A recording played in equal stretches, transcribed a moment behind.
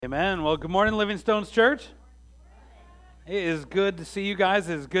Amen. Well, good morning, Living Stones Church. It is good to see you guys.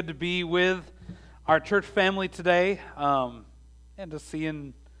 It is good to be with our church family today, and just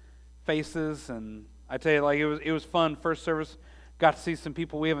seeing faces. And I tell you, it was fun. First service, got to see some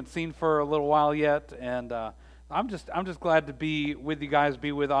people we haven't seen for a little while yet, and I'm just glad to be with you guys,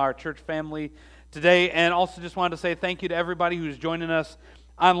 be with our church family today, and also just wanted to say thank you to everybody who's joining us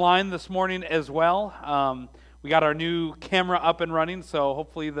online this morning as well. We got our new camera up and running, so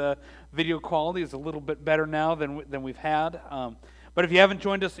hopefully the video quality is a little bit better now than we've had. But if you haven't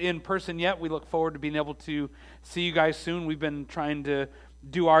joined us in person yet, we look forward to being able to see you guys soon. We've been trying to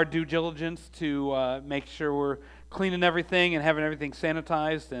do our due diligence to make sure we're cleaning everything and having everything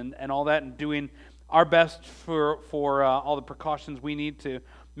sanitized and all that, and doing our best for all the precautions we need to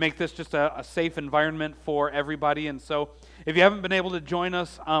make this just a safe environment for everybody. And so if you haven't been able to join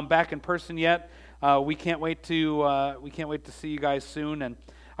us back in person yet, we can't wait to see you guys soon. And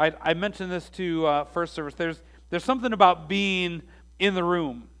I mentioned this to first service. There's something about being in the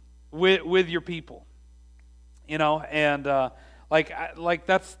room with your people, and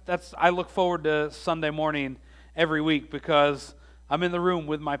that's I look forward to Sunday morning every week because I'm in the room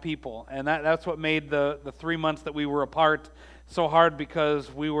with my people, and that's what made the 3 months that we were apart so hard,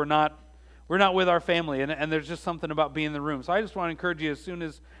 because we're not with our family, and there's just something about being in the room. So I just want to encourage you, as soon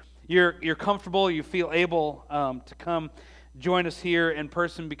as you're comfortable, you feel able to come join us here in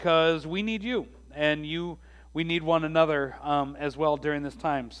person, because we need you, and we need one another as well during this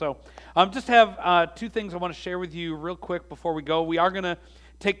time. So just have two things I want to share with you real quick before we go. We are going to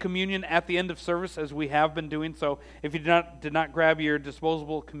take communion at the end of service, as we have been doing. So if you did not grab your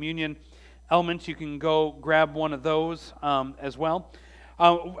disposable communion elements, you can go grab one of those as well.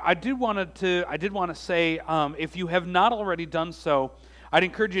 I did want to say, if you have not already done so, I'd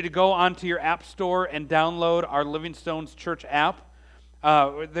encourage you to go onto your app store and download our Living Stones Church app.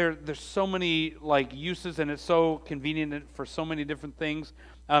 There's so many uses, and it's so convenient for so many different things.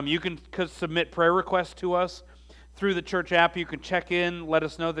 You can submit prayer requests to us through the church app. You can check in, let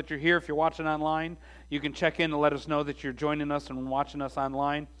us know that you're here. If you're watching online, you can check in and let us know that you're joining us and watching us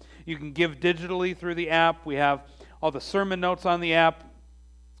online. You can give digitally through the app. We have all the sermon notes on the app.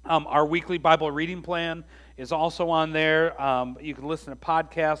 Our weekly Bible reading plan is also on there. You can listen to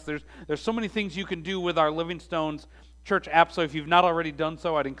podcasts. There's so many things you can do with our Living Stones Church app. So if you've not already done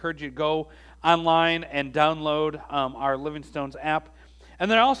so, I'd encourage you to go online and download our Living Stones app. And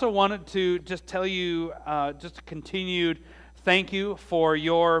then I also wanted to just tell you just a continued thank you for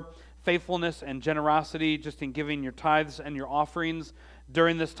your faithfulness and generosity just in giving your tithes and your offerings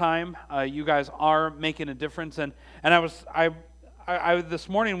during this time. You guys are making a difference. And I this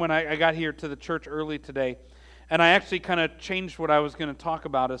morning when I got here to the church early today, and I actually kind of changed what I was going to talk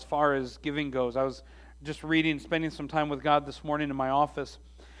about as far as giving goes. I was just spending some time with God this morning in my office,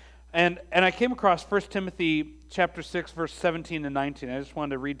 and I came across 1 Timothy chapter 6, verse 17 and 19. I just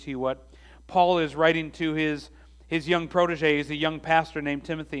wanted to read to you what Paul is writing to his young protege. He's a young pastor named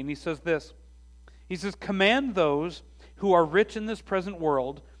Timothy, and he says this. He says, "Command those who are rich in this present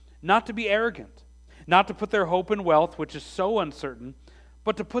world not to be arrogant, not to put their hope in wealth, which is so uncertain,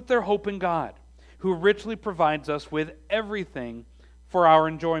 but to put their hope in God, who richly provides us with everything for our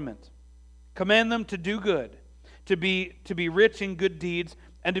enjoyment. Command them to do good, to be rich in good deeds,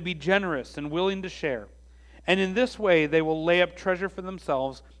 and to be generous and willing to share. And in this way they will lay up treasure for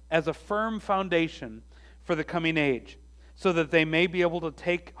themselves as a firm foundation for the coming age, so that they may be able to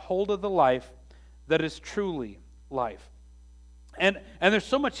take hold of the life that is truly life." And there's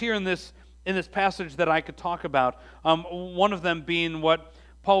so much here in this passage that I could talk about. One of them being what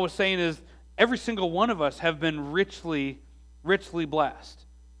Paul was saying is every single one of us have been richly blessed.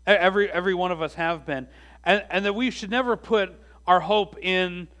 Every one of us have been. And that we should never put our hope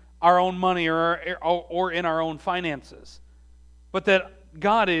in our own money or in our own finances. But that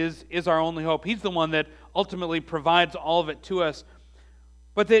God is our only hope. He's the one that ultimately provides all of it to us.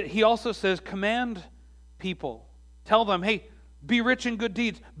 But that he also says, command people. Tell them, hey, be rich in good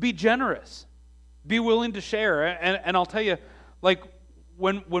deeds. Be generous. Be willing to share. And I'll tell you,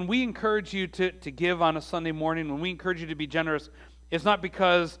 when we encourage you to give on a Sunday morning, when we encourage you to be generous, it's not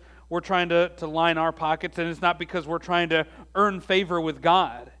because we're trying to line our pockets, and it's not because we're trying to earn favor with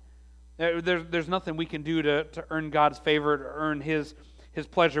God. There's nothing we can do to earn God's favor, to earn His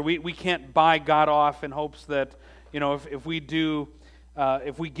pleasure. We can't buy God off in hopes that, if we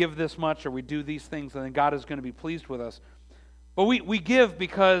give this much or we do these things, then God is going to be pleased with us. But we give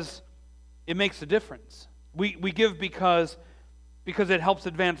because it makes a difference. We give because it helps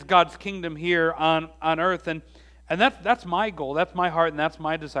advance God's kingdom here on earth. And that's my goal, that's my heart, and that's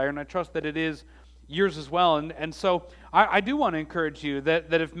my desire, and I trust that it is yours as well. And so I do want to encourage you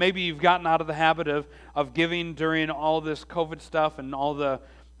that if maybe you've gotten out of the habit of giving during all this COVID stuff and all the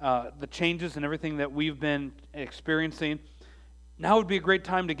changes and everything that we've been experiencing, now would be a great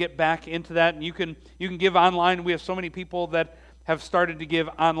time to get back into that. And you can give online. We have so many people that have started to give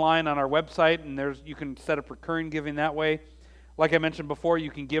online on our website, and you can set up recurring giving that way. Like I mentioned before,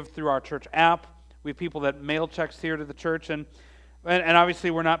 you can give through our church app. We have people that mail checks here to the church, and obviously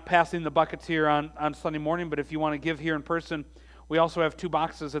we're not passing the buckets here on Sunday morning, but if you want to give here in person, we also have 2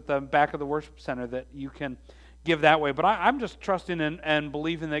 boxes at the back of the worship center that you can give that way. But I'm just trusting and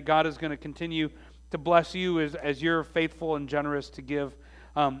believing that God is going to continue to bless you as you're faithful and generous to give.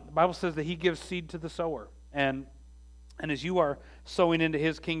 The Bible says that He gives seed to the sower, and as you are sowing into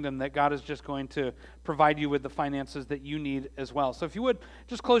His kingdom, that God is just going to provide you with the finances that you need as well. So if you would,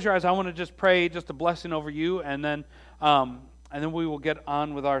 just close your eyes. I want to just pray just a blessing over you, and then we will get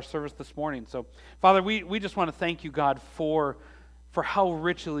on with our service this morning. So, Father, we just want to thank you, God, for how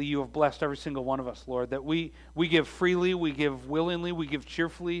richly you have blessed every single one of us, Lord, that we give freely, we give willingly, we give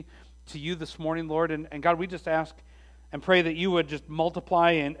cheerfully to you this morning, Lord. And God, we just ask and pray that you would just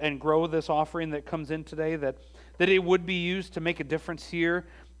multiply and grow this offering that comes in today, that it would be used to make a difference here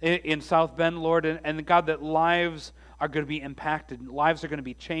in South Bend, Lord, and God, that lives are going to be impacted, lives are going to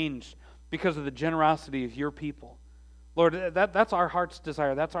be changed because of the generosity of your people. Lord, that's our heart's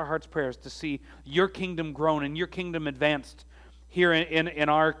desire, that's our heart's prayers, to see your kingdom grown and your kingdom advanced here in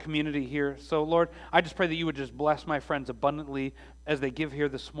our community here. So, Lord, I just pray that you would just bless my friends abundantly as they give here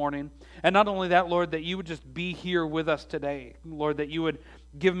this morning. And not only that, Lord, that you would just be here with us today. Lord, that you would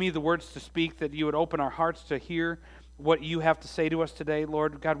give me the words to speak, that you would open our hearts to hear what you have to say to us today.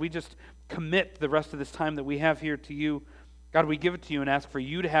 Lord, God, we just commit the rest of this time that we have here to you. God, we give it to you and ask for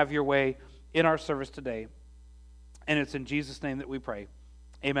you to have your way in our service today. And it's in Jesus' name that we pray.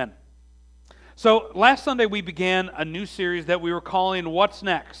 Amen. So last Sunday we began a new series that we were calling What's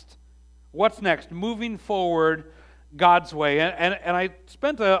Next? What's Next? Moving forward God's way. And I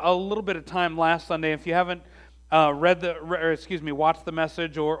spent a little bit of time last Sunday. If you haven't watched the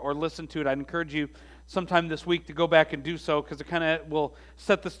message or listened to it, I'd encourage you sometime this week to go back and do so, because it kind of will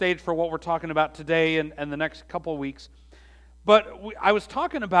set the stage for what we're talking about today and the next couple of weeks. But I was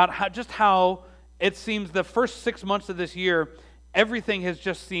talking about how it seems the first 6 months of this year, everything has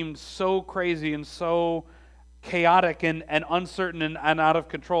just seemed so crazy and so chaotic and uncertain and out of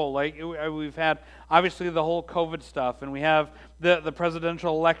control. Like we've had obviously the whole COVID stuff, and we have the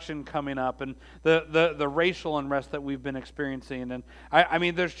presidential election coming up, and the racial unrest that we've been experiencing. And I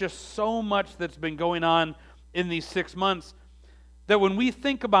mean, there's just so much that's been going on in these 6 months that when we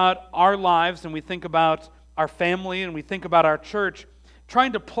think about our lives and we think about our family and we think about our church,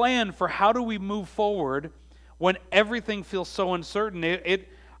 trying to plan for how do we move forward when everything feels so uncertain,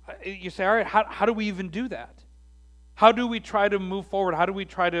 you say, all right, how do we even do that? How do we try to move forward? How do we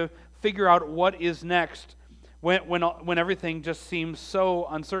try to figure out what is next when everything just seems so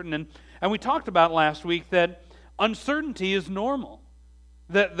uncertain? And we talked about last week that uncertainty is normal.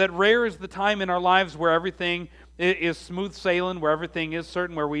 That rare is the time in our lives where everything is smooth sailing, where everything is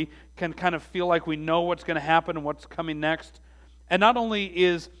certain, where we can kind of feel like we know what's going to happen and what's coming next. And not only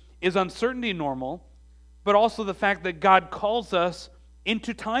is uncertainty normal, but also the fact that God calls us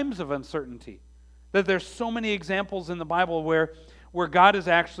into times of uncertainty. That there's so many examples in the Bible where God is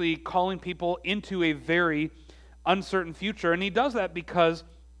actually calling people into a very uncertain future. And He does that because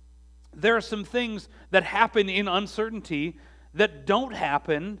there are some things that happen in uncertainty that don't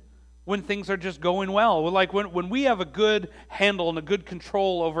happen when things are just going well. Like when we have a good handle and a good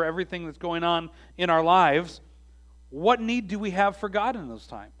control over everything that's going on in our lives, what need do we have for God in those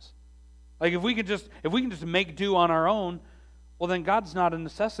times? Like if we can just make do on our own, well then God's not a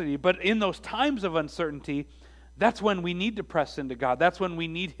necessity. But in those times of uncertainty, that's when we need to press into God. That's when we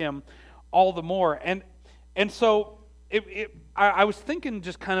need Him all the more. And so I was thinking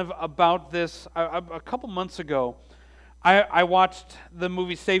just kind of about this a couple months ago. I watched the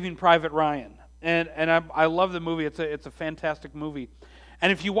movie Saving Private Ryan, and I love the movie. It's a fantastic movie.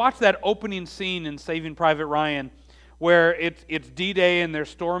 And if you watch that opening scene in Saving Private Ryan, where it's D-Day and they're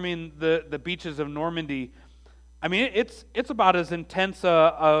storming the beaches of Normandy, I mean it's about as intense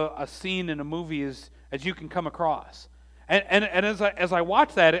a scene in a movie as you can come across. And as I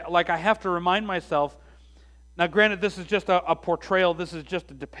watch that, I have to remind myself. Now, granted, this is just a portrayal. This is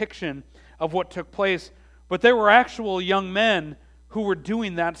just a depiction of what took place. But there were actual young men who were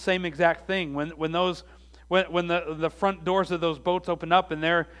doing that same exact thing when the front doors of those boats open up and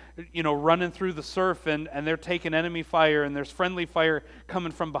they're running through the surf and they're taking enemy fire and there's friendly fire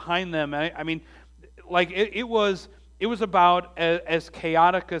coming from behind them. I mean, it was about as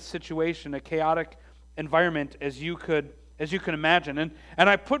chaotic a situation, a chaotic environment as you could imagine. And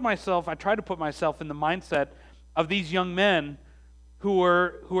I try to put myself in the mindset of these young men who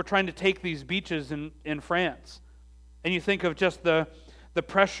were trying to take these beaches in France. And you think of just the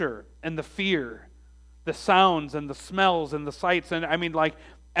pressure and the fear, the sounds and the smells and the sights, and I mean, like,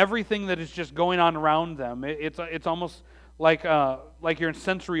 everything that is just going on around them. It's almost like you're in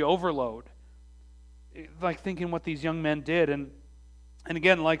sensory overload, like thinking what these young men did. And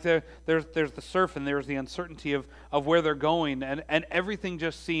again, like there's the surf, and there's the uncertainty of where they're going, and everything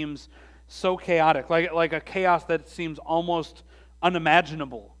just seems so chaotic, like a chaos that seems almost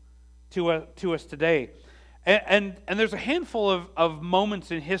unimaginable to us today. And there's a handful of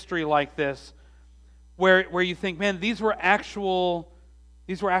moments in history like this where you think, man, these were actual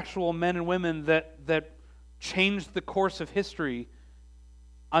men and women that changed the course of history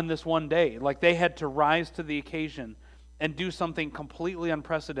on this one day. Like, they had to rise to the occasion and do something completely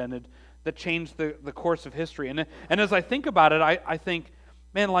unprecedented that changed the course of history. And as I think about it, I think,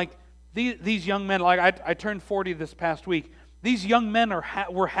 man, like, these young men, like, I turned 40 this past week. These young men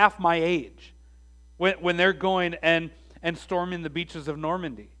were half my age when they're going and storming the beaches of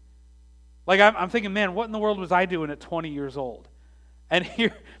Normandy. Like, I'm thinking, man, what in the world was I doing at 20 years old? And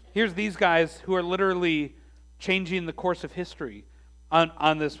here's these guys who are literally changing the course of history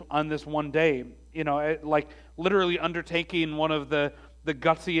on this one day. You know, like, literally undertaking one of the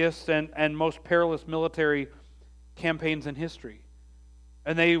gutsiest and most perilous military campaigns in history.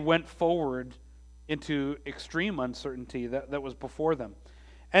 And they went forward into extreme uncertainty that was before them.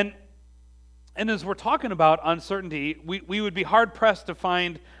 And as we're talking about uncertainty, we would be hard-pressed to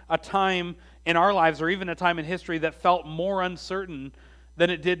find a time in our lives, or even a time in history, that felt more uncertain than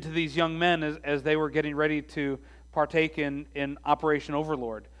it did to these young men as they were getting ready to partake in Operation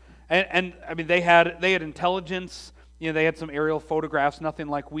Overlord. And I mean, they had intelligence. You know, they had some aerial photographs, nothing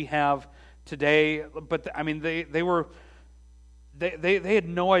like we have today. But I mean, they had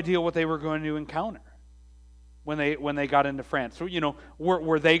no idea what they were going to encounter when they got into France. So, you know,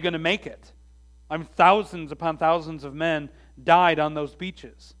 were they going to make it? I mean, thousands upon thousands of men died on those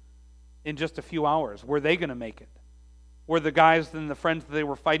beaches in just a few hours. Were they going to make it? Were the guys and the friends that they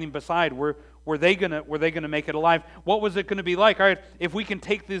were fighting beside, were they going to make it alive? What was it going to be like? All right, if we can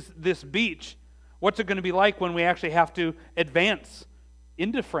take this beach, what's it going to be like when we actually have to advance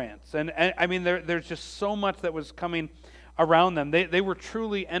into France? And I mean, there's just so much that was coming around them. They were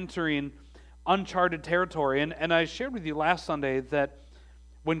truly entering uncharted territory. And I shared with you last Sunday that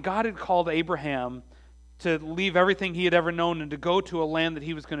when God had called Abraham to leave everything he had ever known and to go to a land that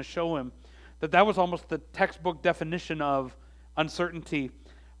he was going to show him, that was almost the textbook definition of uncertainty.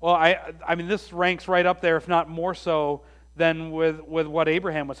 Well, I mean, this ranks right up there, if not more so, than with what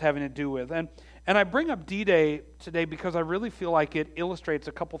Abraham was having to do with. And I bring up D-Day today because I really feel like it illustrates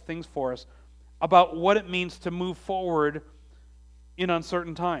a couple things for us about what it means to move forward in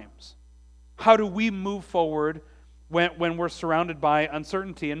uncertain times. How do we move forward when we're surrounded by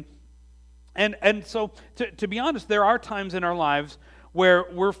uncertainty? And so, to be honest, there are times in our lives where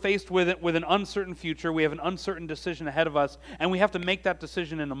we're faced with an uncertain future. We have an uncertain decision ahead of us, and we have to make that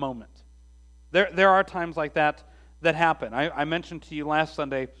decision in a moment. There are times like that happen. I mentioned to you last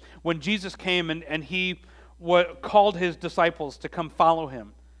Sunday when Jesus came and he called his disciples to come follow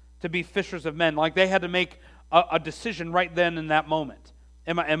him, to be fishers of men. Like, they had to make a decision right then in that moment.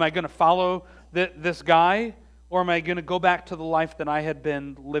 Am I going to follow this guy, or am I going to go back to the life that I had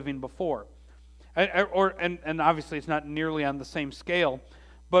been living before? And obviously it's not nearly on the same scale,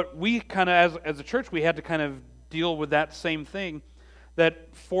 but we kind of, as a church, we had to kind of deal with that same thing.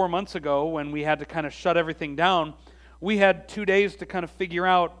 That 4 months ago, when we had to kind of shut everything down, we had 2 days to kind of figure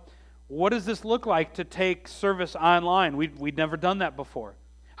out, what does this look like to take service online? We'd never done that before.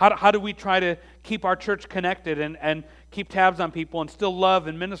 How do we try to keep our church connected and keep tabs on people and still love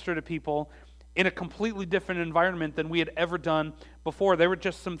and minister to people in a completely different environment than we had ever done before? There were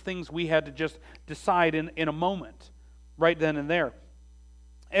just some things we had to just decide in a moment, right then and there.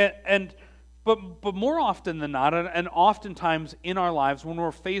 But more often than not, and oftentimes in our lives, when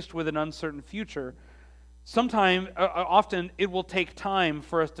we're faced with an uncertain future, often it will take time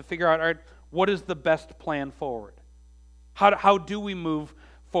for us to figure out, all right, what is the best plan forward? How do we move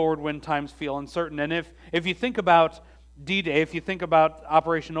forward when times feel uncertain? And if you think about D-Day, if you think about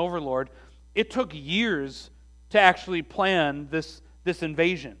Operation Overlord, it took years to actually plan this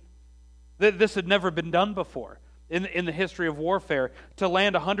invasion. This had never been done before in the history of warfare, to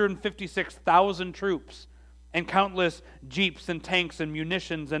land 156,000 troops and countless jeeps and tanks and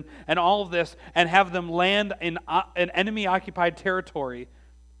munitions and all of this, and have them land in an enemy-occupied territory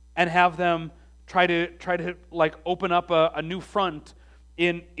and have them try to like open up a new front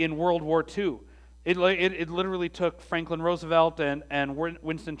in World War II. It literally took Franklin Roosevelt and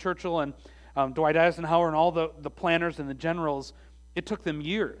Winston Churchill and Dwight Eisenhower and all the planners and the generals. It took them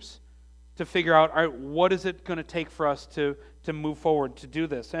years to figure out, all right, what is it going to take for us to move forward to do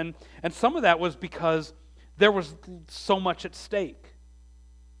this? And some of that was because there was so much at stake.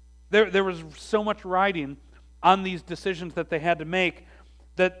 There was so much riding on these decisions that they had to make,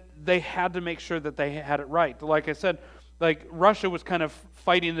 that they had to make sure that they had it right. Like I said, like Russia was kind of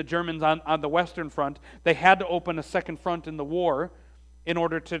fighting the Germans on the Western Front. They had to open a second front in the war in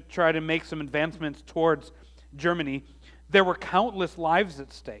order to try to make some advancements towards Germany. There were countless lives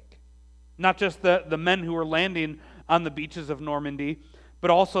at stake. Not just the men who were landing on the beaches of Normandy,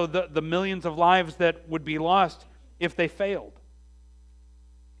 but also the millions of lives that would be lost if they failed.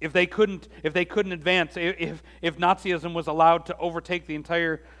 If they couldn't advance, if Nazism was allowed to overtake the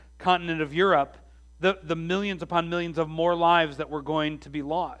entire continent of Europe, the millions upon millions of more lives that were going to be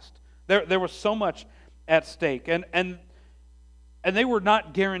lost. There was so much at stake, and they were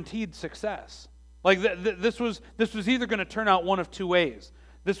not guaranteed success. Like this was either going to turn out one of two ways.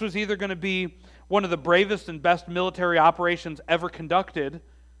 This was either going to be one of the bravest and best military operations ever conducted,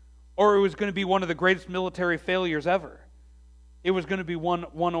 or it was going to be one of the greatest military failures ever. It was going to be one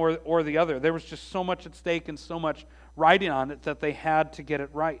or the other. There was just so much at stake and so much riding on it that they had to get it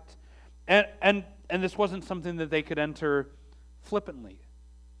right. And this wasn't something that they could enter flippantly.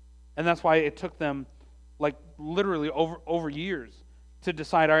 And that's why it took them like literally over years to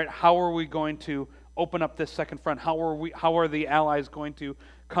decide, all right, how are we going to open up this second front? How are the Allies going to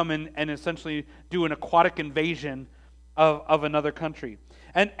come in and essentially do an aquatic invasion of another country?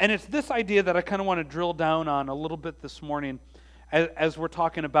 And it's this idea that I kind of want to drill down on a little bit this morning as we're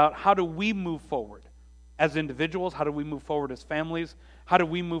talking about how do we move forward as individuals, how do we move forward as families, how do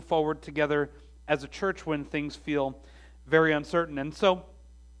we move forward together as a church when things feel very uncertain. And so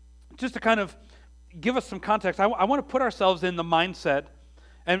just to kind of give us some context, I want to put ourselves in the mindset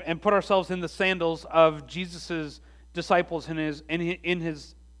and put ourselves in the sandals of Jesus' disciples and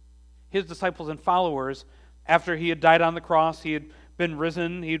his disciples and followers after he had died on the cross. He had been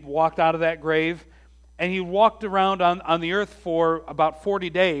risen, he'd walked out of that grave, and he walked around on the earth for about 40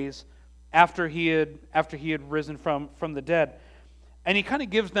 days after he had risen from the dead. And he kind of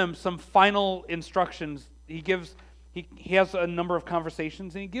gives them some final instructions. He has a number of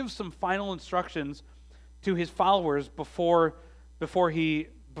conversations, and he gives some final instructions to his followers before he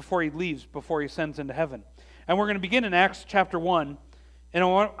leaves, before he ascends into heaven. And we're going to begin in Acts chapter 1, and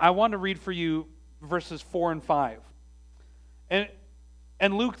I want to read for you verses 4 and 5.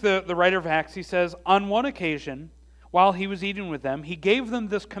 And Luke, the writer of Acts, he says, on one occasion, while he was eating with them, he gave them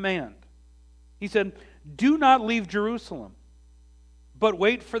this command. He said, do not leave Jerusalem, but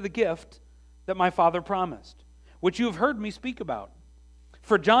wait for the gift that my Father promised, which you have heard me speak about.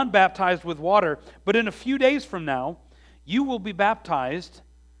 For John baptized with water, but in a few days from now, you will be baptized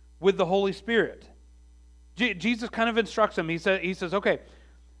with the Holy Spirit. Jesus kind of instructs him. He says, okay,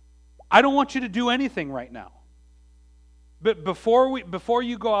 I don't want you to do anything right now. But before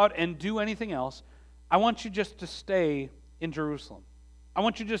you go out and do anything else, I want you just to stay in Jerusalem. I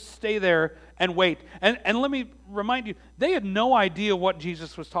want you to just stay there and wait. And let me remind you, they had no idea what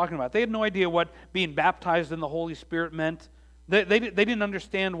Jesus was talking about. They had no idea what being baptized in the Holy Spirit meant. They didn't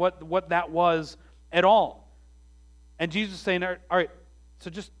understand what that was at all. And Jesus is saying, all right, so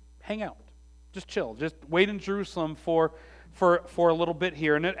just hang out. Just chill. Just wait in Jerusalem for a little bit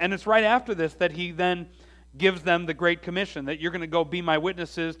here. And it's right after this that he then gives them the Great Commission, that you're going to go be my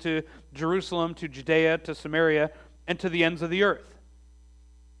witnesses to Jerusalem, to Judea, to Samaria, and to the ends of the earth.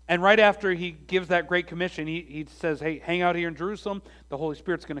 And right after he gives that Great Commission, he says, hey, hang out here in Jerusalem. The Holy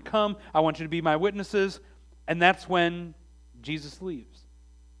Spirit's going to come. I want you to be my witnesses. And that's when Jesus leaves.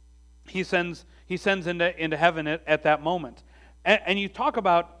 He sends into heaven at that moment. And you talk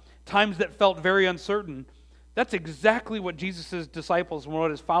about times that felt very uncertain. That's exactly what Jesus' disciples and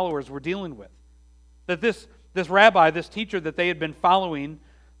what his followers were dealing with. That this rabbi, this teacher that they had been following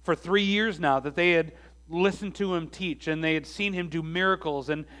for 3 years now, that they had listened to him teach, and they had seen him do miracles,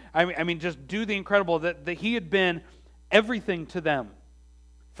 and I mean just do the incredible, that he had been everything to them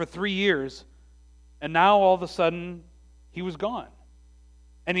for 3 years, and now all of a sudden he was gone.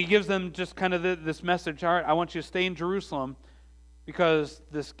 And he gives them just kind of this message, all right, I want you to stay in Jerusalem because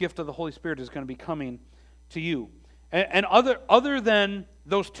this gift of the Holy Spirit is going to be coming to you. And other than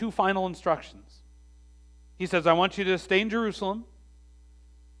those two final instructions, he says, I want you to stay in Jerusalem,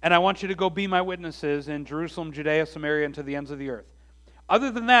 and I want you to go be my witnesses in Jerusalem, Judea, Samaria, and to the ends of the earth.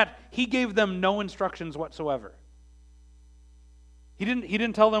 Other than that, he gave them no instructions whatsoever. He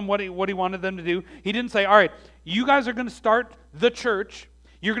didn't tell them what he wanted them to do. He didn't say, all right, you guys are going to start the church.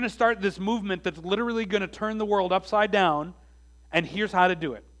 You're going to start this movement that's literally going to turn the world upside down, and here's how to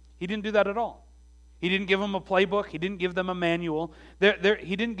do it. He didn't do that at all. He didn't give them a playbook. He didn't give them a manual.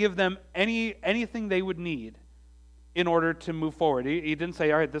 He didn't give them anything they would need in order to move forward. He didn't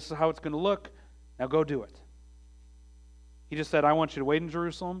say, all right, this is how it's going to look. Now go do it. He just said, I want you to wait in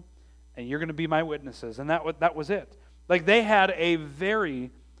Jerusalem, and you're going to be my witnesses. And that was it. Like, they had a very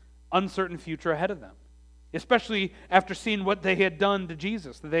uncertain future ahead of them, especially after seeing what they had done to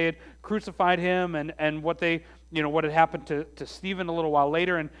Jesus. They had crucified him, and what had happened to Stephen a little while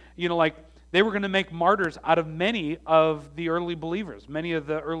later. And, they were going to make martyrs out of many of the early believers, many of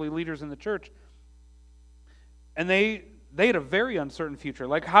the early leaders in the church. And they had a very uncertain future.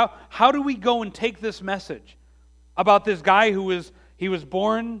 Like, how do we go and take this message about this guy who was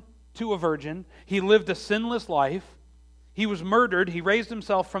born to a virgin, he lived a sinless life, he was murdered, he raised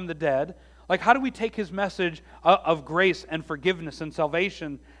himself from the dead. Like, how do we take his message of grace and forgiveness and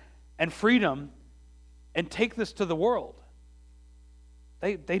salvation and freedom and take this to the world?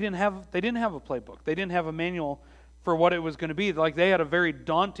 They didn't have a playbook. They didn't have a manual for what it was going to be. Like, they had a very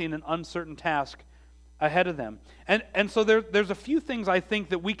daunting and uncertain task ahead of them. And so there's a few things I think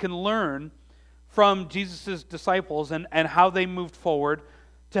that we can learn from Jesus' disciples and how they moved forward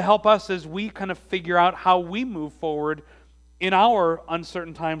to help us as we kind of figure out how we move forward in our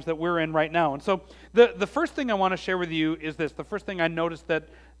uncertain times that we're in right now. And so the first thing I want to share with you is this. The first thing I noticed that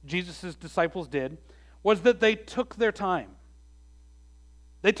Jesus' disciples did was that they took their time.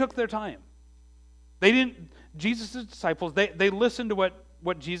 They took their time. Jesus' disciples, they listened to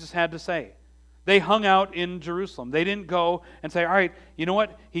what Jesus had to say. They hung out in Jerusalem. They didn't go and say, all right, you know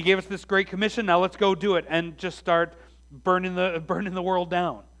what? He gave us this great commission, now let's go do it, and just start burning the world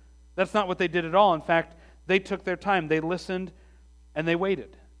down. That's not what they did at all. In fact, they took their time. They listened and they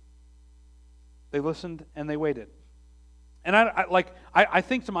waited. They listened and they waited. And I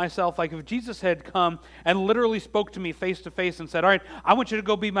think to myself, like, if Jesus had come and literally spoke to me face to face and said, all right, I want you to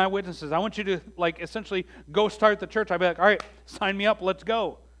go be my witnesses. I want you to, like, essentially go start the church. I'd be like, all right, sign me up, let's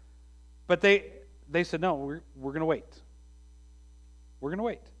go. But they said, no, we're going to wait. We're going to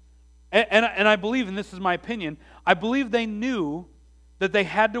wait. And I believe, and this is my opinion, I believe they knew that they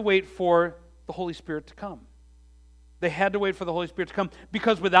had to wait for the Holy Spirit to come. They had to wait for the Holy Spirit to come,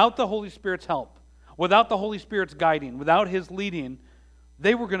 because without the Holy Spirit's help, without the Holy Spirit's guiding, without His leading,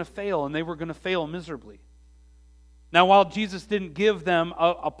 they were going to fail, and they were going to fail miserably. Now, while Jesus didn't give them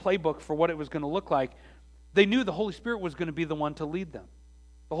a playbook for what it was going to look like, they knew the Holy Spirit was going to be the one to lead them.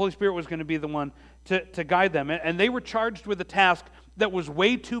 The Holy Spirit was going to be the one to guide them. And they were charged with a task that was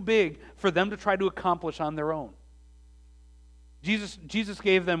way too big for them to try to accomplish on their own. Jesus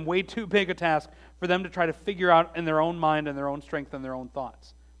gave them way too big a task for them to try to figure out in their own mind and their own strength and their own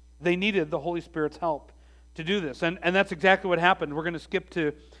thoughts. They needed the Holy Spirit's help to do this. And that's exactly what happened. We're going to skip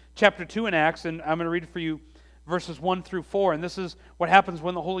to chapter 2 in Acts, and I'm going to read for you verses 1 through 4. And this is what happens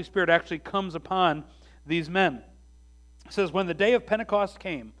when the Holy Spirit actually comes upon these men. It says, when the day of Pentecost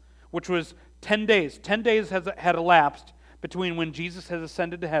came, which was 10 days had elapsed between when Jesus had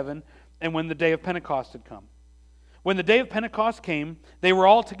ascended to heaven and when the day of Pentecost had come. When the day of Pentecost came, they were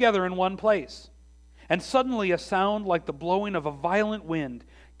all together in one place. And suddenly a sound like the blowing of a violent wind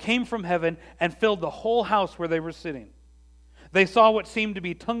came from heaven and filled the whole house where they were sitting. They saw what seemed to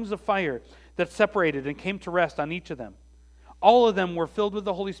be tongues of fire that separated and came to rest on each of them. All of them were filled with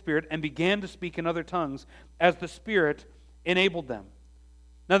the Holy Spirit and began to speak in other tongues as the Spirit enabled them.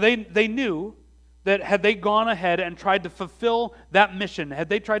 Now they knew that had they gone ahead and tried to fulfill that mission, had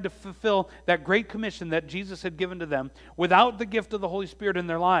they tried to fulfill that great commission that Jesus had given to them, without the gift of the Holy Spirit in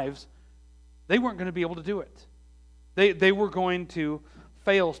their lives, they weren't going to be able to do it. They were going to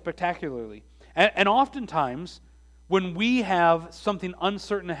fail spectacularly. And oftentimes, when we have something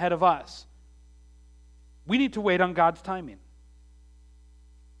uncertain ahead of us, we need to wait on God's timing.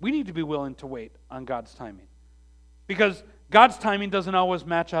 We need to be willing to wait on God's timing. Because God's timing doesn't always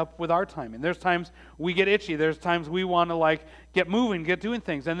match up with our timing. There's times we get itchy. There's times we want to get moving, get doing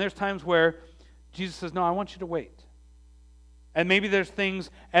things. And there's times where Jesus says, no, I want you to wait. And maybe there's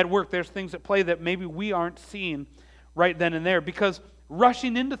things at work, there's things at play that maybe we aren't seeing right then and there. Because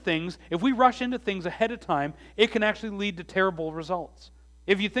rushing into things, if we rush into things ahead of time, it can actually lead to terrible results.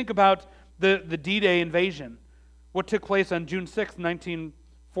 If you think about the D-Day invasion, what took place on June 6th,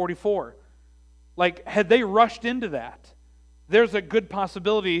 1944, had they rushed into that, there's a good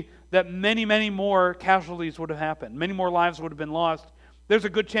possibility that many, many more casualties would have happened. Many more lives would have been lost. There's a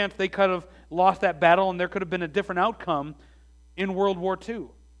good chance they could have lost that battle, and there could have been a different outcome in World War II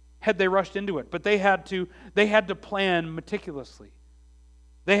had they rushed into it. But they had to plan meticulously.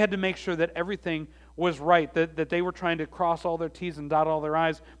 They had to make sure that everything was right, that they were trying to cross all their T's and dot all their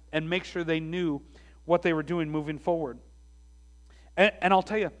I's and make sure they knew what they were doing moving forward. And I'll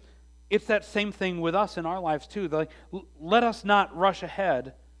tell you, it's that same thing with us in our lives too. Let us not rush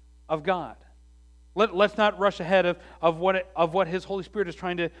ahead of God. Let's not rush ahead of what His Holy Spirit is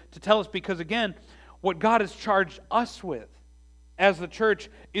trying to tell us, because again, what God has charged us with as the church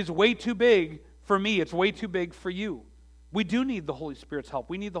is way too big for me. It's way too big for you. We do need the Holy Spirit's help.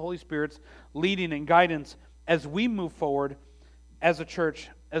 We need the Holy Spirit's leading and guidance as we move forward as a church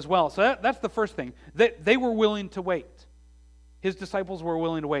as well. So that's the first thing. They were willing to wait. His disciples were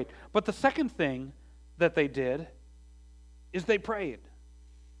willing to wait. But the second thing that they did is they prayed.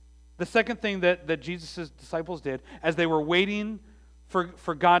 The second thing that Jesus' disciples did as they were waiting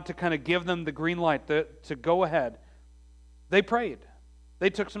for God to kind of give them the green light to go ahead, they prayed. They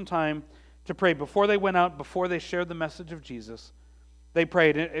took some time to pray. Before they went out, before they shared the message of Jesus, they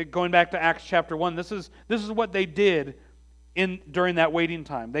prayed. Going back to Acts chapter 1, this is what they did during that waiting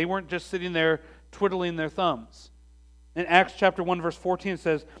time. They weren't just sitting there twiddling their thumbs. In Acts chapter 1, verse 14, it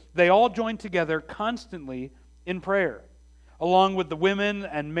says, "They all joined together constantly in prayer, along with the women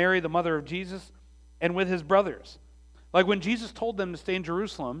and Mary, the mother of Jesus, and with his brothers." Like when Jesus told them to stay in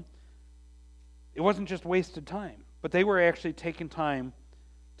Jerusalem, it wasn't just wasted time, but they were actually taking time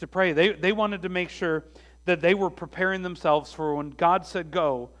to pray. They wanted to make sure that they were preparing themselves for when God said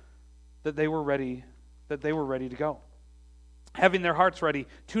go, that they were ready to go. Having their hearts ready,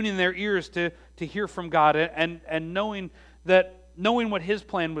 tuning their ears to hear from God, and knowing what His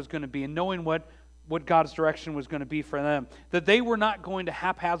plan was going to be, and knowing what God's direction was going to be for them. That they were not going to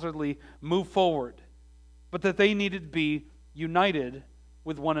haphazardly move forward, but that they needed to be united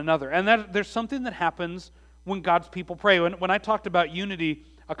with one another. And that there's something that happens when God's people pray. When I talked about unity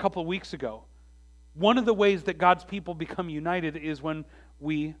a couple of weeks ago, one of the ways that God's people become united is when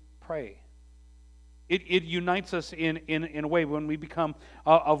we pray. It unites us in a way when we become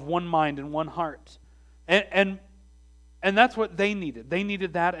of one mind and one heart. And that's what they needed. They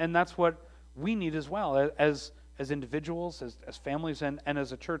needed that, and that's what we need as well as individuals, as families, and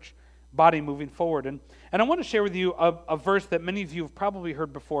as a church body moving forward. And I want to share with you a verse that many of you have probably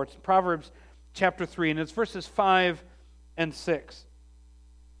heard before. It's Proverbs chapter 3, and it's verses 5 and 6.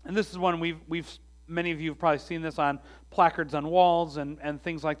 And this is one many of you have probably seen this on placards on walls and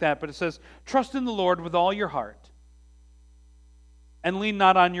things like that. But it says, "Trust in the Lord with all your heart, and lean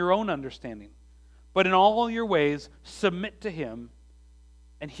not on your own understanding, but in all your ways submit to Him,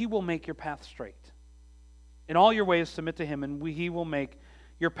 and He will make your path straight." In all your ways submit to Him, and He will make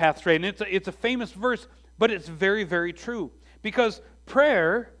your path straight. And it's a famous verse, but it's very, very true. Because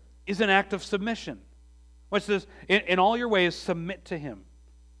prayer is an act of submission. It says, in all your ways submit to Him,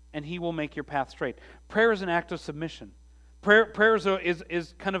 and He will make your path straight. Prayer is an act of submission. Prayer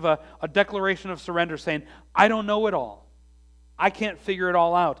is kind of a declaration of surrender, saying, I don't know it all. I can't figure it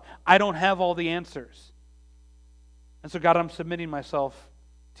all out. I don't have all the answers. And so, God, I'm submitting myself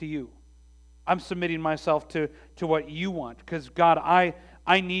to You. I'm submitting myself to what You want. Because, God,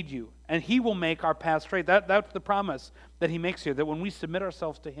 I need You. And He will make our path straight. That's the promise that He makes here, that when we submit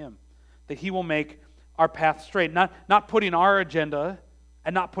ourselves to Him, that He will make our path straight. Not putting our agenda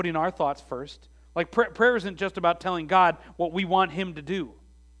and not putting our thoughts first. Like prayer isn't just about telling God what we want Him to do.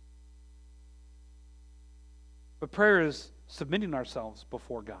 But prayer is submitting ourselves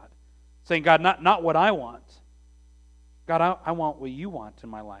before God. Saying, God, not what I want. God, I want what You want in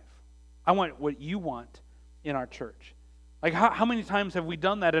my life. I want what You want in our church. Like how many times have we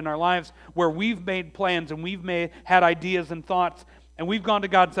done that in our lives where we've made plans and we've had ideas and thoughts, and we've gone to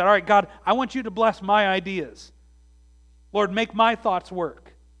God and said, all right, God, I want You to bless my ideas. Lord, make my thoughts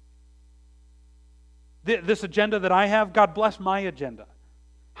work. This agenda that I have, God, bless my agenda.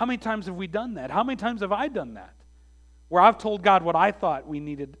 How many times have we done that? How many times have I done that? Where I've told God what I thought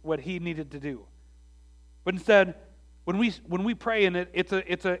what He needed to do. But instead, when we pray, and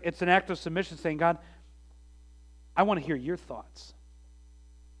it's an act of submission, saying, God, I want to hear Your thoughts.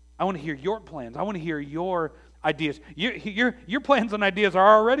 I want to hear Your plans. I want to hear Your ideas. Your plans and ideas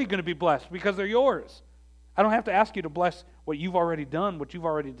are already going to be blessed because they're Yours. I don't have to ask You to bless what You've already done, what You've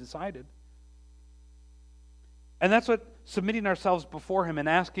already decided. And that's what submitting ourselves before Him and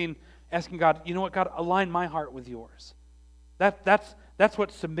asking God, you know what, God, align my heart with Yours. That's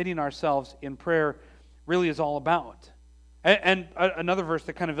what submitting ourselves in prayer really is all about. And another verse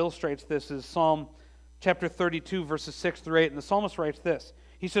that kind of illustrates this is Psalm chapter 32, verses 6 through 8. And the psalmist writes this.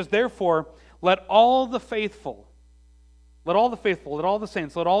 He says, "Therefore, let all the faithful, let all the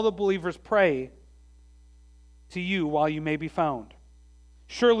saints, let all the believers pray to You while You may be found.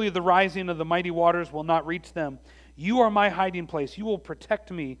 Surely the rising of the mighty waters will not reach them. You are my hiding place. You will protect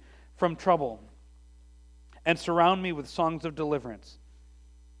me from trouble. and surround me with songs of deliverance.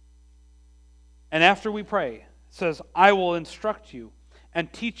 And after we pray, it says, I will instruct you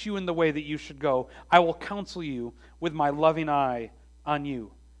and teach you in the way that you should go. I will counsel you with my loving eye on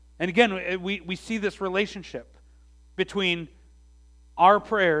you. And again, we see this relationship between our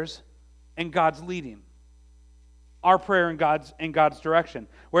prayers and God's leading. Our prayer in God's direction.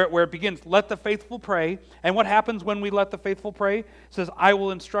 Where it begins, let the faithful pray. And what happens when we let the faithful pray? It says, I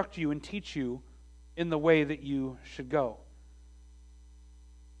will instruct you and teach you in the way that you should go.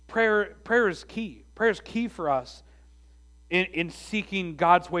 Prayer is key. Prayer is key for us in seeking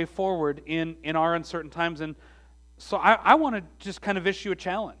God's way forward in our uncertain times. And so I want to just kind of issue a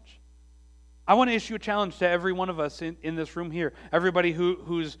challenge. I want to issue a challenge to every one of us in this room here, everybody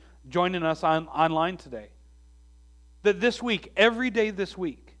who's joining us online today. That this week, every day this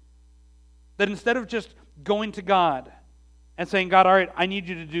week, that instead of just going to God and saying, God, all right, I need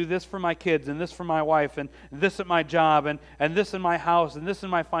you to do this for my kids, and this for my wife, and this at my job, and this in my house, and this in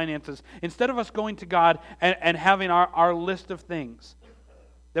my finances, instead of us going to God and having our list of things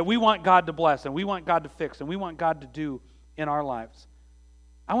that we want God to bless, and we want God to fix, and we want God to do in our lives,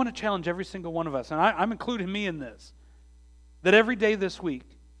 I want to challenge every single one of us, and I'm including me in this, that every day this week,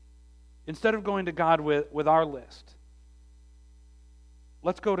 instead of going to God with our list,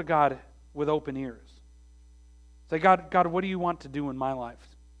 let's go to God with open ears. Say, God, what do you want to do in my life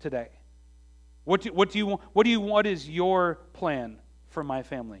today? What is your plan for my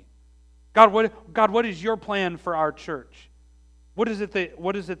family? God, what is your plan for our church? What is it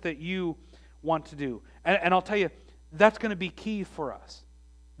that you want to do? And I'll tell you, that's going to be key for us.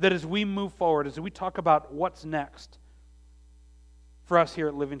 That as we move forward, as we talk about what's next for us here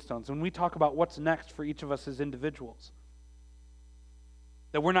at Living Stones, when we talk about what's next for each of us as individuals,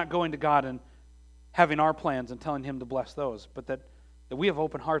 that we're not going to God and having our plans and telling Him to bless those, but that we have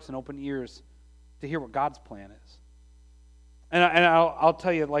open hearts and open ears to hear what God's plan is. And I'll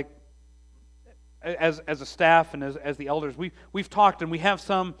tell you, like, as a staff and as the elders, we've talked and we have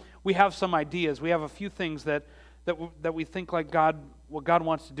some ideas. We have a few things that we think like what God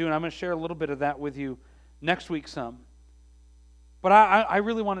wants to do, and I'm going to share a little bit of that with you next week some. But I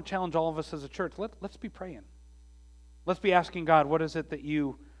really want to challenge all of us as a church. Let's be praying. Let's be asking God, what is it that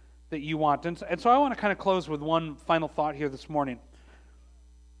you want? And so I want to kind of close with one final thought here this morning.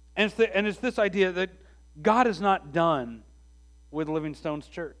 And it's this idea that God is not done with Living Stones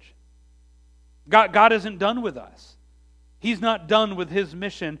Church. God isn't done with us. He's not done with His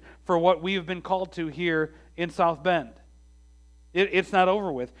mission for what we have been called to here in South Bend. It's not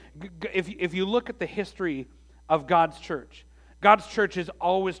over with. If you look at the history of God's church is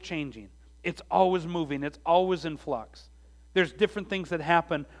always changing. It's always moving. It's always in flux. There's different things that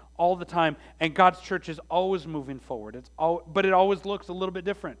happen all the time, and God's church is always moving forward. But it always looks a little bit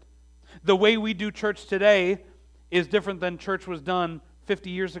different. The way we do church today is different than church was done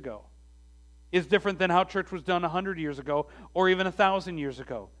 50 years ago. Is different than how church was done 100 years ago or even 1,000 years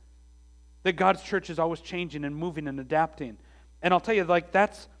ago. That God's church is always changing and moving and adapting. And I'll tell you, like,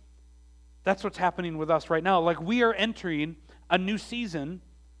 that's what's happening with us right now. Like, we are entering a new season,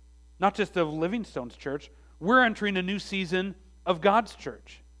 not just of Living Stones Church, we're entering a new season of God's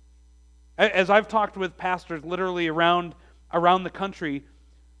church. As I've talked with pastors literally around the country,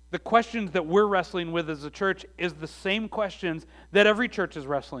 the questions that we're wrestling with as a church is the same questions that every church is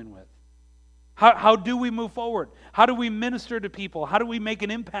wrestling with. How do we move forward? How do we minister to people? How do we make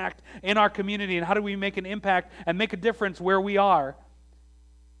an impact in our community? And how do we make an impact and make a difference where we are,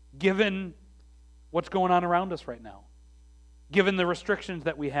 given what's going on around us right now? Given the restrictions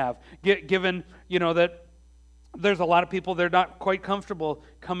that we have, given, that there's a lot of people that are not quite comfortable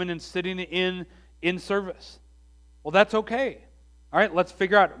coming and sitting in service. Well, that's okay. All right, let's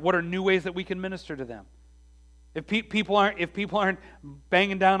figure out what are new ways that we can minister to them. If people aren't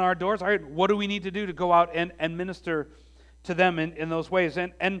banging down our doors, all right, what do we need to do to go out and minister to them in those ways?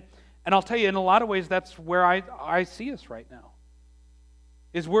 And I'll tell you, in a lot of ways, that's where I see us right now.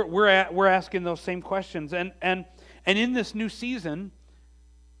 Is we're asking those same questions, and in this new season,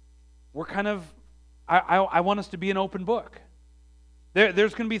 we're kind of I want us to be an open book.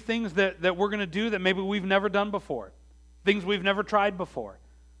 There's going to be things that we're going to do that maybe we've never done before, things we've never tried before.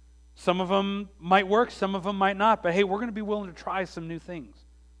 Some of them might work, some of them might not, but hey, we're going to be willing to try some new things.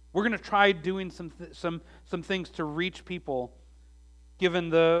 We're going to try doing some things to reach people, given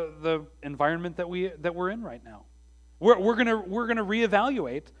the environment that we're in right now. We're going to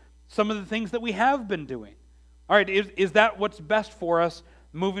reevaluate some of the things that we have been doing. All right, is that what's best for us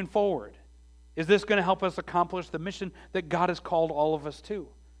moving forward? Is this going to help us accomplish the mission that God has called all of us to?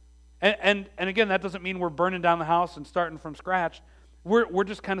 And again, that doesn't mean we're burning down the house and starting from scratch. We're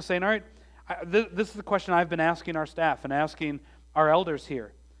just kind of saying, all right, This is the question I've been asking our staff and asking our elders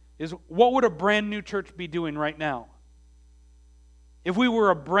here, is what would a brand new church be doing right now? If we were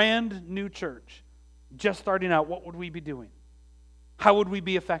a brand new church, just starting out, what would we be doing? How would we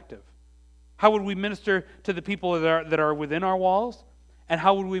be effective? How would we minister to the people that are within our walls? And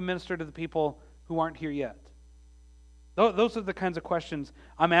how would we minister to the people who aren't here yet? Those are the kinds of questions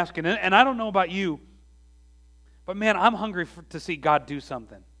I'm asking. And I don't know about you, but man, I'm hungry to see God do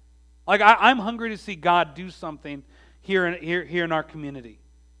something. Like I'm hungry to see God do something here in our community.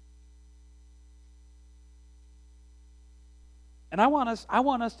 And I want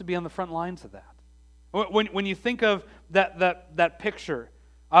us to be on the front lines of that. When you think of that picture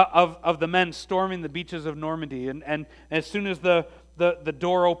of the men storming the beaches of Normandy, and as soon as the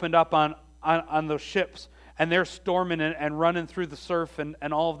door opened up on those ships, and they're storming and running through the surf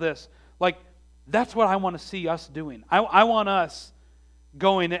and all of this, like that's what I want to see us doing. I want us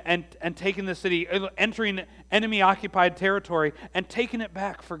going and taking the city, entering enemy-occupied territory, and taking it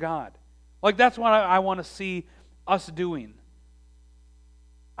back for God. Like that's what I want to see us doing.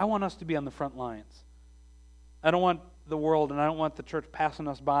 I want us to be on the front lines. I don't want the world and I don't want the church passing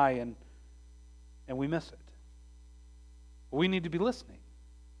us by and we miss it. We need to be listening.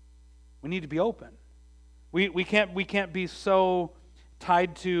 We need to be open. We can't be so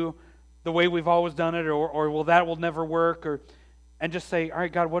tied to the way we've always done it, or well, that will never work, and just say, all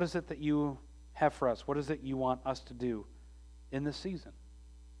right, God, what is it that you have for us? What is it you want us to do in this season?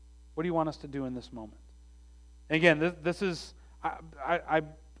 What do you want us to do in this moment? And again, this is, I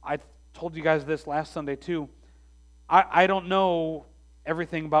told you guys this last Sunday too. I don't know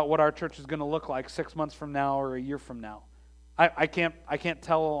everything about what our church is going to look like 6 months from now or a year from now. I can't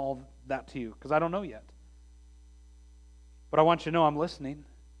tell all that to you because I don't know yet. But I want you to know I'm listening.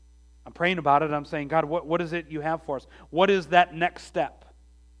 I'm praying about it. I'm saying, God, what is it you have for us? What is that next step?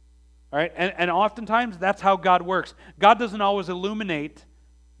 All right, and oftentimes that's how God works. God doesn't always illuminate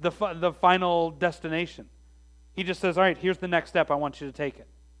the final destination. He just says, all right, here's the next step. I want you to take it.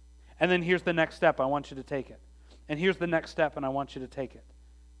 And then here's the next step. I want you to take it. And here's the next step, and I want you to take it.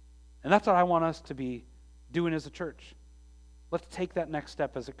 And that's what I want us to be doing as a church. Let's take that next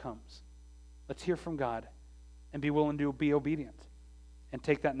step as it comes. Let's hear from God and be willing to be obedient and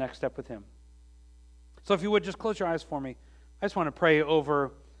take that next step with Him. So if you would, just close your eyes for me. I just want to pray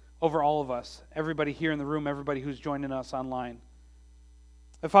over all of us, everybody here in the room, everybody who's joining us online.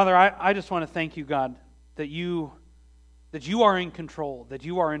 And Father, I just want to thank you, God, that you are in control, that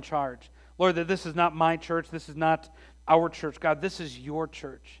you are in charge. Lord, that this is not my church, this is not our church. God, this is your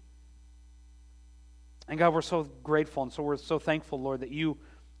church. And God, we're so grateful and so we're so thankful, Lord, that you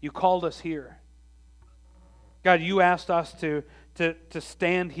called us here. God, you asked us to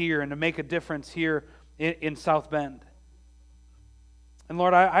stand here and to make a difference here in South Bend. And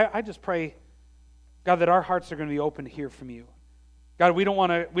Lord, I just pray, God, that our hearts are going to be open to hear from you. God, we don't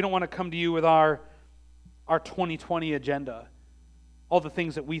want to come to you with our 2020 agenda, all the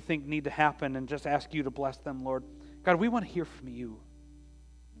things that we think need to happen, and just ask you to bless them, Lord. God, we want to hear from you.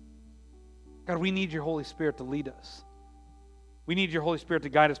 God, we need your Holy Spirit to lead us. We need your Holy Spirit to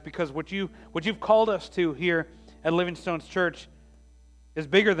guide us, because what you've called us to here at Living Stones Church is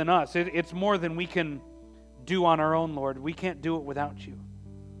bigger than us. It's more than we can do on our own, Lord. We can't do it without you.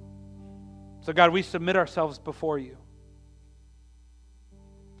 So God, we submit ourselves before you.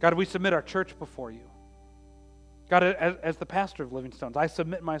 God, we submit our church before you. God, as the pastor of Living Stones, I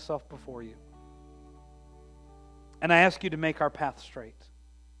submit myself before you. And I ask you to make our path straight.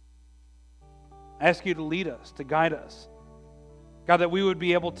 I ask you to lead us, to guide us. God, that we would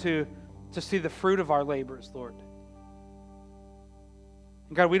be able to see the fruit of our labors, Lord.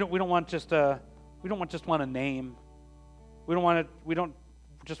 And God, we don't want just a name. We don't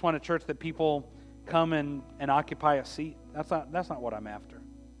just want a church that people come and occupy a seat. That's not what I'm after.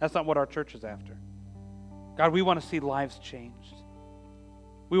 That's not what our church is after. God, we want to see lives changed.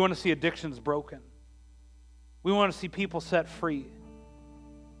 We want to see addictions broken. We want to see people set free.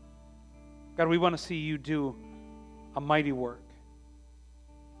 God, we want to see you do a mighty work.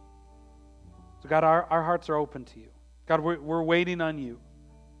 So God, our hearts are open to you. God, we're waiting on you.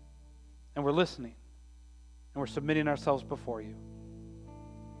 And we're listening. And we're submitting ourselves before you.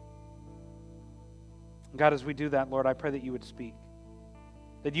 God, as we do that, Lord, I pray that you would speak.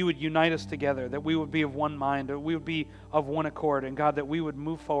 That you would unite us together, that we would be of one mind, that we would be of one accord, and God, that we would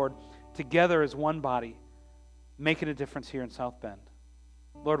move forward together as one body, making a difference here in South Bend.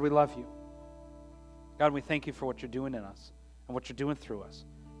 Lord, we love you. God, we thank you for what you're doing in us and what you're doing through us.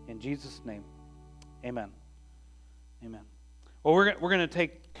 In Jesus' name, amen. Amen. Well, we're going to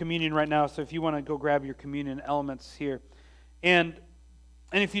take communion right now, so if you want to go grab your communion elements here. And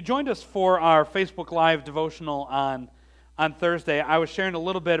And if you joined us for our Facebook Live devotional on Thursday, I was sharing a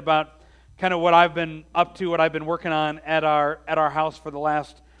little bit about kind of what I've been up to, what I've been working on at our house for the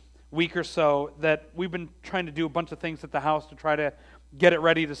last week or so, that we've been trying to do a bunch of things at the house to try to get it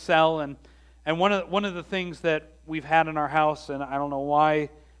ready to sell. And one of the things that we've had in our house, and I don't know why,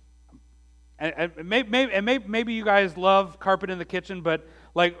 and maybe you guys love carpet in the kitchen, but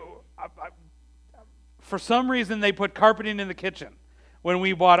like for some reason they put carpeting in the kitchen when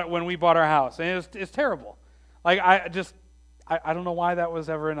we bought our house, and it's terrible. Like I don't know why that was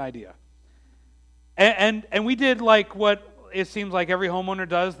ever an idea. And we did like what it seems like every homeowner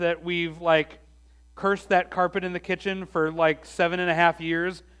does, that we've like cursed that carpet in the kitchen for like 7.5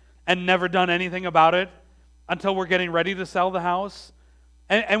 years and never done anything about it until we're getting ready to sell the house.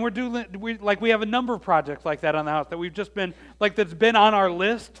 And we have a number of projects like that on the house that we've just been like, that's been on our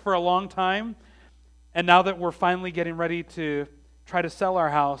list for a long time. And now that we're finally getting ready to try to sell our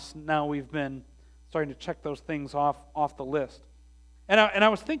house, now we've been starting to check those things off the list. And I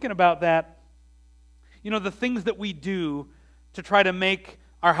was thinking about that, the things that we do to try to make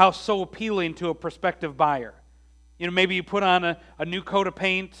our house so appealing to a prospective buyer. Maybe you put on a new coat of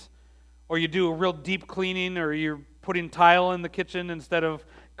paint, or you do a real deep cleaning, or you're putting tile in the kitchen instead of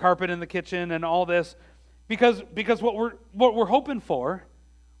carpet in the kitchen, and all this, because what we're hoping for,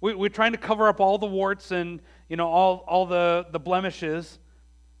 we're trying to cover up all the warts and all the blemishes,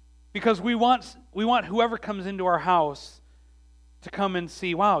 because we want whoever comes into our house to come and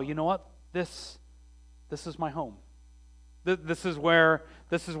see, wow, you know what, this is my home. This is where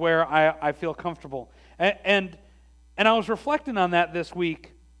I feel comfortable. And I was reflecting on that this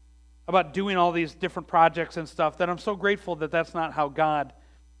week, about doing all these different projects and stuff, that I'm so grateful that that's not how God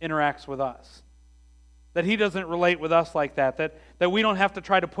interacts with us. That He doesn't relate with us like that. That we don't have to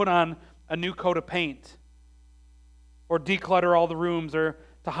try to put on a new coat of paint, or declutter all the rooms, or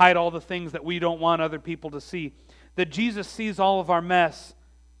to hide all the things that we don't want other people to see. That Jesus sees all of our mess.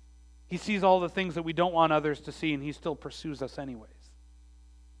 He sees all the things that we don't want others to see, and He still pursues us anyways.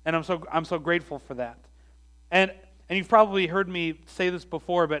 And I'm so grateful for that. And you've probably heard me say this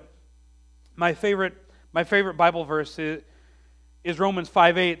before, but my favorite Bible verse is Romans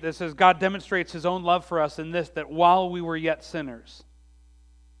 5:8, that says, God demonstrates His own love for us in this, that while we were yet sinners,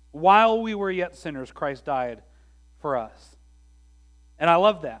 Christ died for us. And I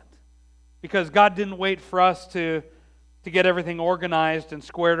love that, because God didn't wait for us to get everything organized and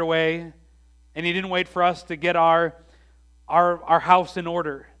squared away, and He didn't wait for us to get our house in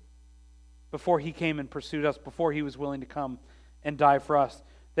order before He came and pursued us, before He was willing to come and die for us.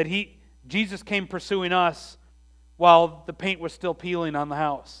 That Jesus came pursuing us while the paint was still peeling on the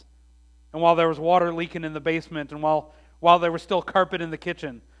house, and while there was water leaking in the basement, and while there was still carpet in the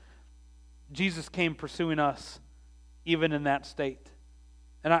kitchen. Jesus came pursuing us even in that state.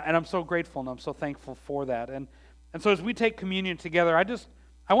 And I'm so grateful, and I'm so thankful for that. And so as we take communion together,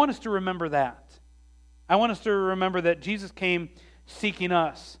 I want us to remember that. I want us to remember that Jesus came seeking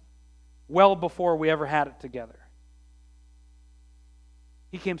us well before we ever had it together.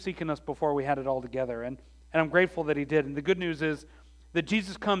 He came seeking us before we had it all together, and I'm grateful that He did. And the good news is that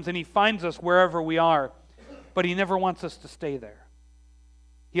Jesus comes and He finds us wherever we are, but He never wants us to stay there.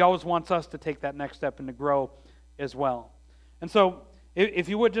 He always wants us to take that next step and to grow as well. And so, if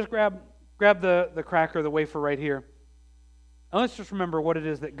you would just grab the cracker, the wafer right here, and let's just remember what it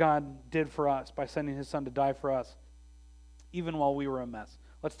is that God did for us by sending His Son to die for us, even while we were a mess.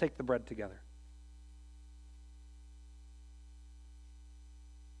 Let's take the bread together.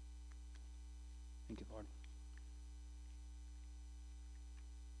 Thank you, Lord.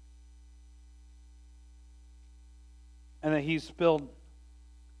 And that He spilled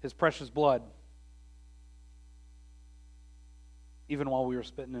His precious blood even while we were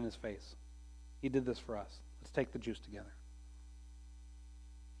spitting in His face. He did this for us. Let's take the juice together.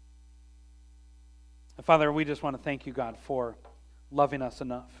 And Father, we just want to thank You, God, for loving us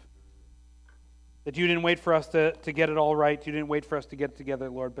enough. That You didn't wait for us to get it all right. You didn't wait for us to get it together,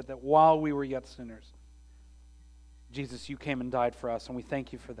 Lord, but that while we were yet sinners, Jesus, You came and died for us, and we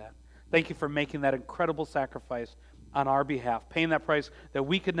thank You for that. Thank You for making that incredible sacrifice on our behalf, paying that price that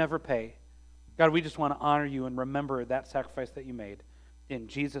we could never pay. God, we just want to honor You and remember that sacrifice that You made. In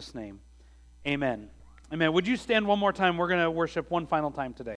Jesus' name, amen. Amen. Would you stand one more time? We're going to worship one final time today.